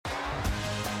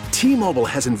T-Mobile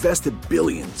has invested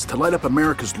billions to light up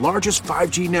America's largest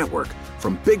 5G network,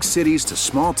 from big cities to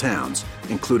small towns,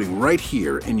 including right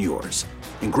here in yours.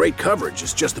 And great coverage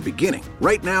is just the beginning.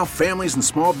 Right now, families and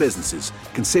small businesses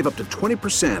can save up to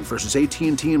 20% versus AT&T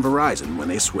and Verizon when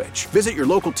they switch. Visit your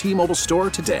local T-Mobile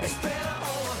store today.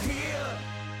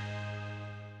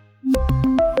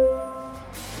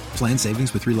 Plan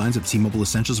savings with 3 lines of T-Mobile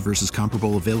Essentials versus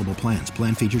comparable available plans.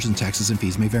 Plan features and taxes and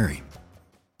fees may vary.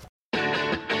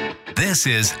 This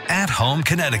is At Home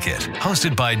Connecticut,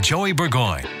 hosted by Joey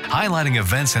Burgoyne, highlighting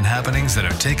events and happenings that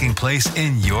are taking place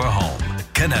in your home,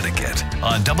 Connecticut,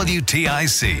 on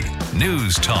WTIC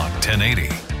News Talk 1080.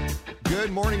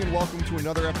 Good morning and welcome to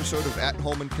another episode of At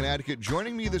Home in Connecticut.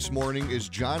 Joining me this morning is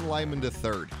John Lyman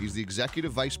III. He's the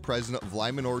Executive Vice President of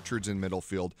Lyman Orchards in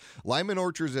Middlefield. Lyman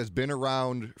Orchards has been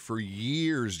around for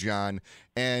years, John,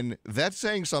 and that's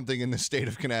saying something in the state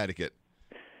of Connecticut.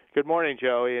 Good morning,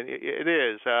 Joey. It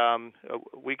is.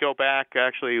 We go back,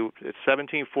 actually, it's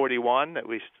 1741 that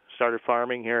we started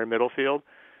farming here in Middlefield,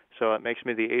 so it makes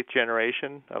me the 8th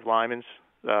generation of Lyman's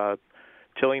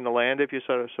tilling the land, if you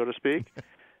so to speak.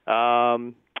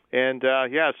 So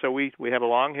we have a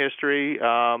long history.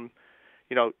 The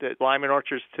Lyman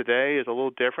Orchards today is a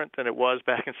little different than it was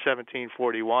back in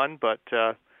 1741, but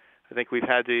I think we've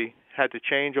had to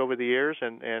change over the years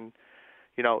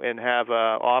and have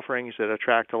offerings that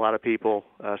attract a lot of people,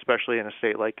 especially in a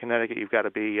state like Connecticut. You've got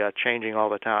to be changing all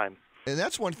the time. And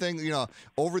that's one thing,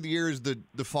 over the years,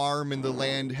 the farm and the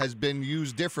land has been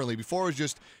used differently. Before it was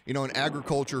just, an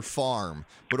agriculture farm.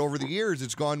 But over the years,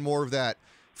 it's gone more of that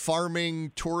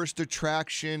farming, tourist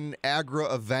attraction,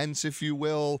 agri-events, if you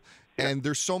will. Yeah. And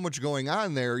there's so much going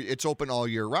on there. It's open all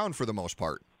year round for the most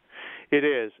part. It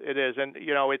is. And,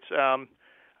 it's...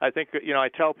 I think, I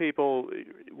tell people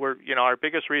our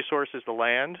biggest resource is the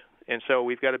land, and so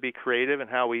we've got to be creative in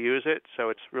how we use it.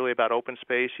 So it's really about open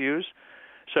space use.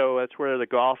 So that's where the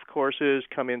golf courses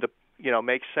come into,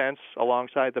 make sense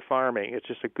alongside the farming. It's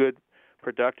just a good,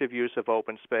 productive use of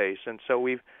open space. And so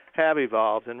we have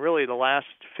evolved, and really the last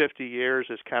 50 years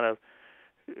is kind of,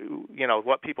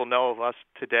 what people know of us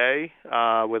today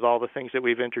with all the things that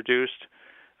we've introduced.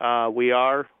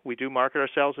 We do market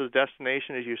ourselves as a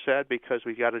destination, as you said, because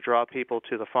we got to draw people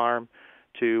to the farm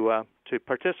to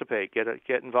participate,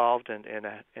 get involved,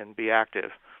 and be active.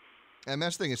 And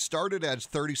that's the thing. It started as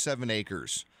 37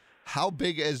 acres. How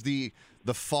big is the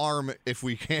farm, if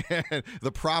we can,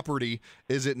 the property,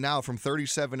 is it now from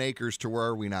 37 acres to where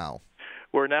are we now?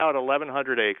 We're now at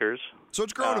 1,100 acres. So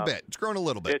it's grown a bit. It's grown a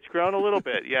little bit. It's grown a little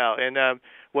bit, yeah. And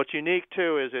what's unique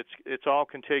too is it's all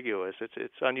contiguous.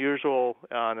 It's unusual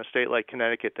in a state like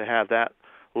Connecticut to have that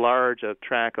large a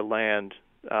tract of land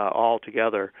all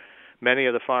together. Many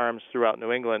of the farms throughout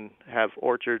New England have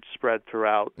orchards spread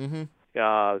throughout. Mm-hmm.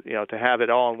 To have it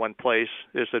all in one place,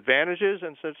 there's advantages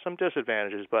and some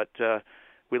disadvantages, but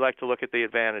we like to look at the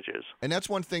advantages. And that's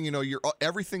one thing,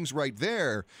 everything's right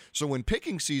there. So when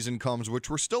picking season comes, which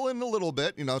we're still in a little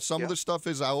bit, some of the stuff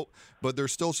is out, but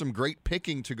there's still some great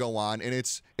picking to go on, and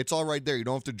it's all right there. You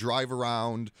don't have to drive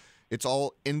around. It's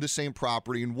all in the same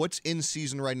property. And what's in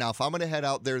season right now? If I'm going to head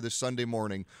out there this Sunday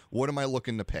morning, what am I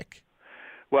looking to pick?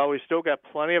 Well, we've still got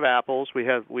plenty of apples. We've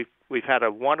had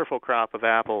a wonderful crop of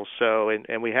apples. So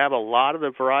and we have a lot of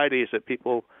the varieties that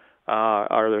people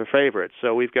are their favorites.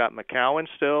 So we've got McCowan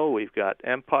still, we've got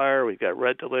Empire, we've got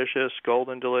Red Delicious,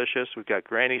 Golden Delicious, we've got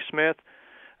Granny Smith,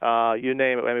 you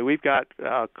name it. I mean, we've got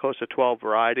close to 12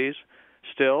 varieties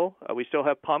still. We still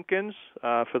have pumpkins.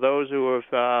 For those who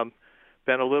have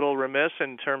been a little remiss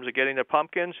in terms of getting the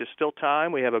pumpkins, there's still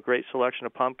time. We have a great selection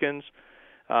of pumpkins.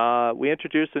 We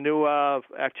introduced a new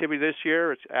activity this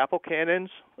year. It's apple cannons.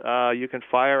 You can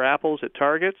fire apples at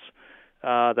targets.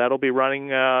 That'll be running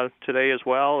today as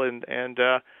well, and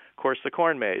of course the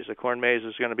corn maze. The corn maze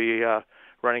is going to be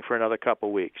running for another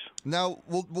couple weeks. Now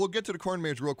we'll get to the corn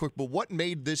maze real quick, but what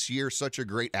made this year such a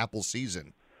great apple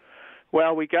season?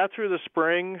 Well, we got through the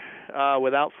spring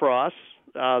without frost.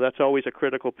 That's always a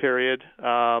critical period,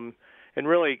 and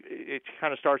really it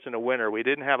kind of starts in the winter. We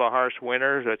didn't have a harsh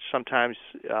winter. That sometimes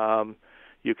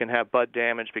you can have bud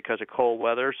damage because of cold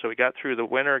weather. So we got through the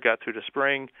winter, got through the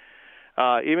spring.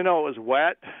 Even though it was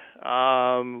wet,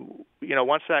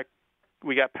 once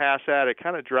we got past that, it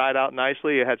kind of dried out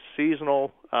nicely. It had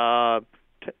seasonal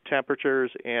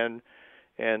temperatures and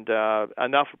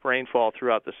enough rainfall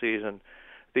throughout the season.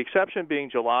 The exception being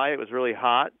July, it was really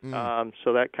hot,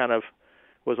 so that kind of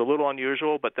was a little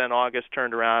unusual. But then August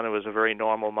turned around and was a very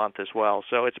normal month as well.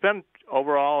 So it's been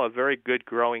overall a very good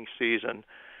growing season.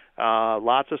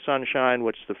 Lots of sunshine,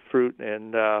 which the fruit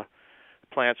and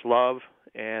plants love.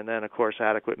 And then, of course,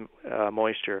 adequate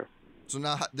moisture. So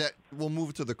now that we'll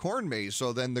move to the corn maze.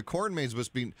 So then the corn maze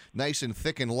must be nice and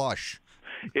thick and lush.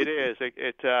 It is.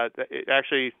 It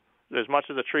actually, as much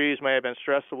as the trees may have been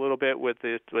stressed a little bit with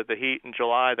the heat in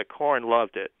July, the corn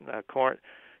loved it.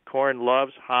 Corn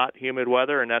loves hot, humid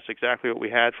weather, and that's exactly what we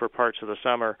had for parts of the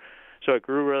summer. So it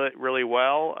grew really, really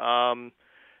well.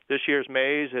 This year's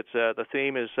maze, the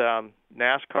theme is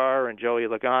NASCAR and Joey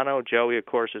Logano. Joey, of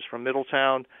course, is from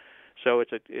Middletown, so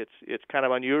it's kind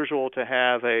of unusual to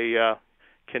have a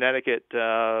Connecticut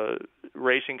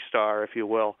racing star, if you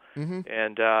will,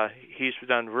 and he's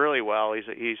done really well.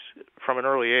 He's from an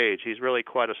early age. He's really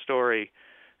quite a story.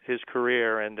 His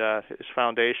career and his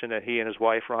foundation that he and his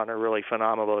wife run are really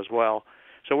phenomenal as well.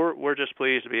 So we're just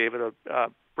pleased to be able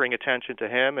to bring attention to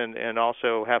him and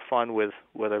also have fun with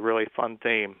a really fun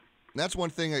theme. That's one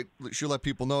thing I should let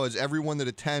people know is everyone that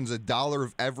attends, $1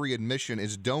 of every admission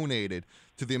is donated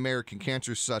to the American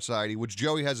Cancer Society, which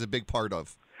Joey has a big part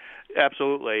of.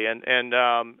 Absolutely, and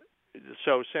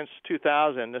so since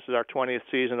 2000, this is our 20th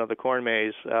season of the Corn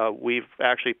Maze. We've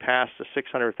actually passed the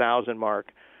 600,000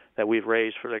 mark that we've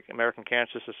raised for the American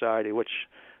Cancer Society, which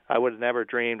I would have never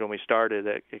dreamed when we started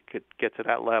that it could get to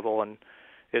that level. And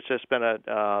it's just been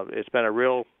a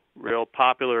real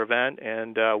popular event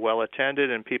and well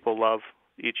attended, and people love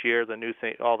each year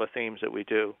all the themes that we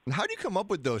do. And how do you come up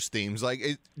with those themes?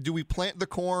 Like, do we plant the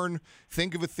corn,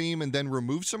 think of a theme, and then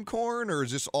remove some corn, or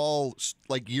is this all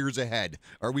like years ahead?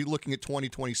 Are we looking at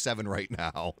 2027 right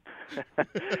now?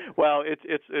 Well,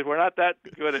 we're not that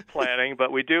good at planning,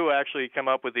 but we do actually come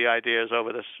up with the ideas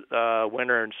over this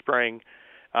winter and spring.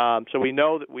 So we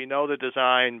know the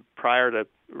design prior to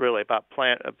really about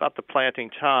the planting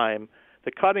time.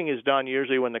 The cutting is done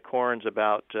usually when the corn's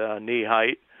about knee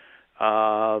height.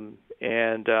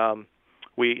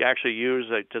 We actually use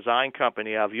a design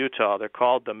company out of Utah. They're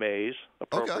called The Maze,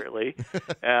 appropriately.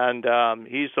 Okay. And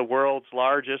he's the world's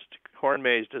largest corn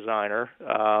maze designer.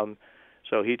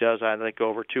 So he does, I think,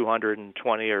 over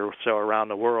 220 or so around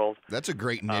the world. That's a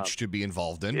great niche to be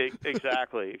involved in.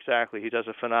 Exactly. He does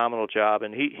a phenomenal job,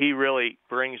 and he really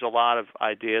brings a lot of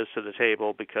ideas to the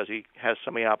table because he has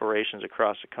so many operations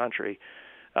across the country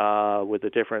with the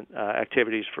different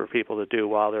activities for people to do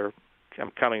while they're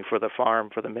coming for the farm,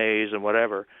 for the maze, and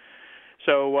whatever.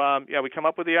 So, we come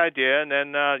up with the idea, and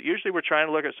then usually we're trying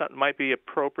to look at something that might be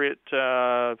appropriate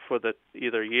for the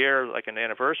either year, like an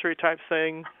anniversary type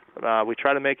thing. We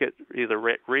try to make it either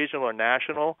regional or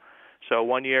national. So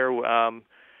one year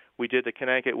we did the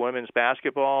Connecticut women's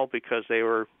basketball because they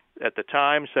were, at the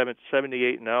time,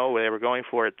 78-0. They were going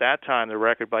for, at that time, the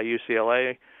record by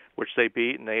UCLA, which they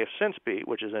beat, and they have since beat,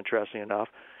 which is interesting enough.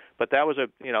 But that was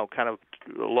kind of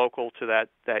local to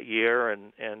that year,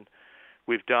 and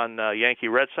we've done Yankee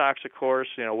Red Sox, of course.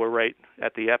 We're right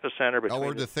at the epicenter.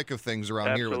 We're the thick of things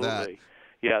around here with that.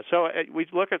 Yeah, so we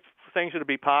look at things that would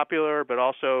be popular, but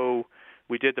also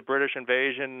we did the British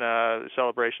invasion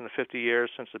celebration of 50 years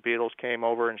since the Beatles came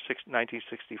over in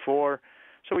 1964.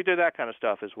 So we did that kind of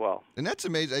stuff as well. And that's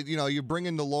amazing. You bring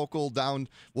in the local down,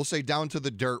 we'll say down to the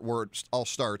dirt where it all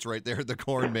starts, right there at the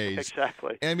corn maze.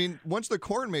 Exactly. And I mean, once the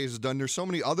corn maze is done, there's so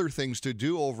many other things to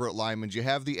do over at Lyman's. You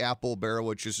have the apple barrel,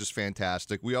 which is just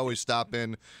fantastic. We always stop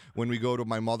in when we go to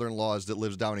my mother-in-law's that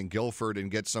lives down in Guilford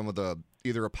and get some of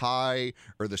either a pie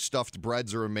or the stuffed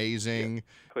breads are amazing.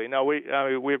 Yeah. No,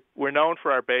 we're known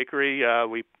for our bakery.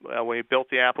 When we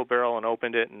built the Apple Barrel and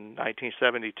opened it in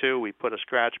 1972, we put a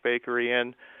scratch bakery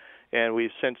in, and we've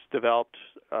since developed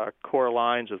core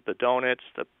lines of the donuts,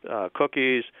 the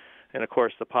cookies, and of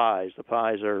course the pies. The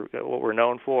pies are what we're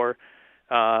known for,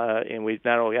 and we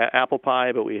not only have apple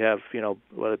pie, but we have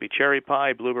whether it be cherry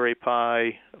pie, blueberry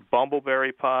pie,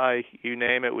 bumbleberry pie, you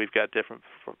name it. We've got different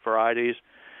varieties.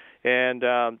 And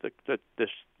I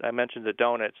mentioned the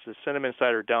donuts. The cinnamon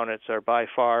cider donuts are by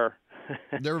far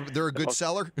they're a good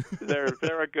seller.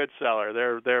 they're a good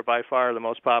seller. They're by far the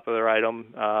most popular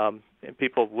item, and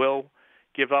people will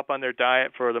give up on their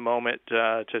diet for the moment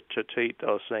to eat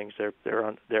those things.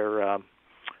 They're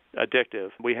addictive.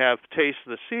 We have Taste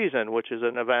of the Season, which is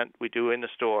an event we do in the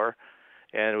store,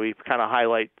 and we kind of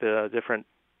highlight the different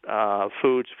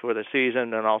foods for the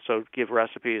season, and also give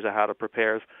recipes of how to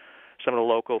prepare some of the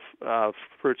local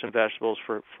fruits and vegetables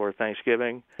for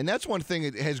Thanksgiving. And that's one thing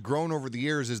that has grown over the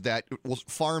years is that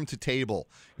farm to table,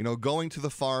 going to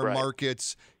the farm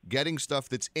markets, getting stuff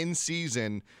that's in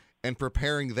season and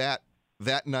preparing that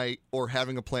night or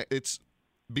having a plan. It's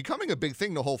becoming a big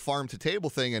thing, the whole farm to table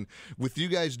thing. And with you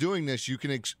guys doing this, you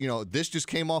can, this just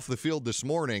came off the field this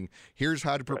morning. Here's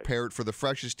how to prepare it for the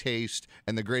freshest taste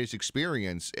and the greatest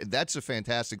experience. That's a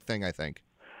fantastic thing, I think.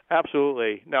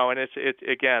 Absolutely. No, and it's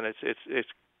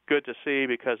good to see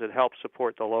because it helps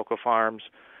support the local farms.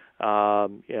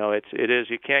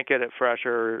 You can't get it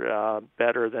fresher,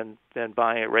 better than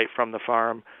buying it right from the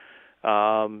farm.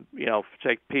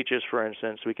 Take peaches, for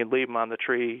instance. We can leave them on the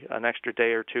tree an extra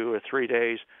day or 2 or 3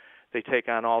 days. They take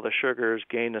on all the sugars,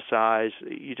 gain the size.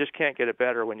 You just can't get it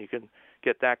better when you can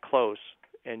get that close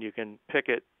and you can pick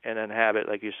it and then have it,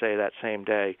 like you say, that same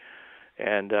day.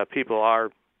 And people are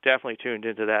definitely tuned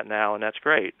into that now, and that's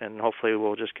great. And hopefully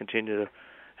we'll just continue to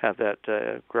have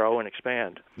that grow and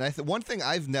expand. And one thing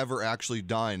I've never actually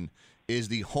done is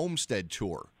the homestead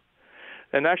tour.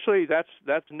 And actually, that's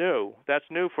new. That's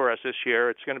new for us this year.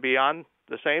 It's going to be on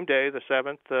the same day, the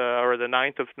 7th or the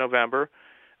 9th of November.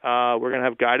 We're going to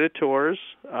have guided tours.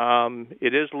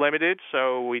 It is limited,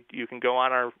 so you can go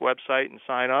on our website and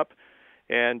sign up,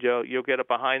 and you'll get a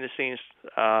behind-the-scenes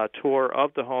tour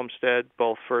of the homestead,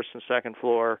 both first and second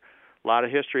floor. A lot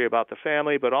of history about the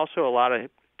family, but also a lot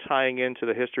of tying into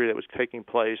the history that was taking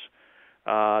place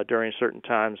during certain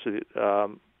times of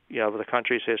the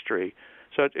country's history.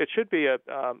 So it should be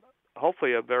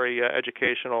hopefully a very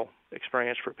educational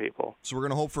experience for people. So we're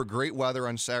going to hope for great weather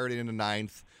on Saturday and the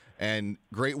 9th, and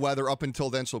great weather up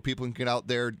until then so people can get out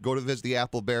there, go to visit the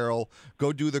Apple Barrel,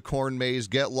 go do the corn maze,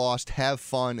 get lost, have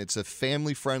fun. It's a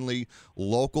family-friendly,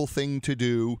 local thing to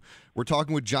do. We're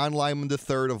talking with John Lyman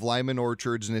III of Lyman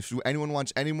Orchards, and if anyone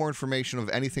wants any more information of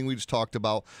anything we just talked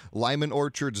about,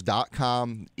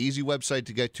 lymanorchards.com, easy website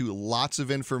to get to, lots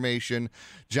of information.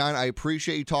 John, I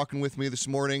appreciate you talking with me this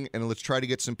morning, and let's try to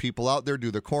get some people out there, do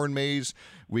the corn maze.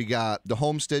 We got the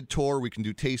homestead tour. We can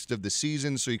do taste of the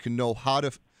season so you can know how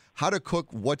to cook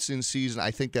what's in season.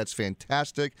 I think that's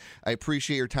fantastic. I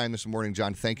appreciate your time this morning,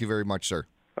 John. Thank you very much, sir.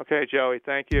 Okay, Joey.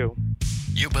 Thank you.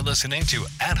 You've been listening to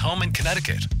At Home in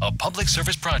Connecticut, a public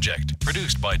service project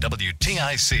produced by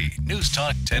WTIC News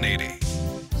Talk 1080.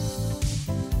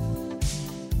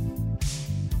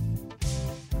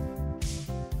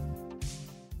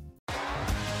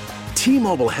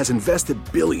 T-Mobile has invested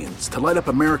billions to light up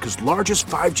America's largest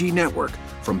 5G network,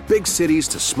 from big cities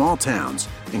to small towns,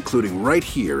 including right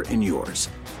here in yours.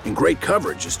 And great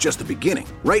coverage is just the beginning.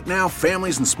 Right now,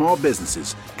 families and small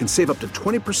businesses can save up to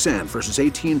 20% versus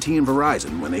AT&T and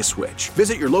Verizon when they switch.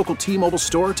 Visit your local T-Mobile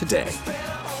store today.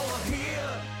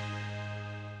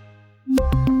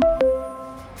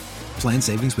 Plan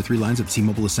savings with 3 lines of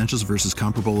T-Mobile Essentials versus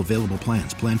comparable available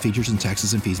plans. Plan features and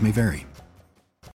taxes and fees may vary.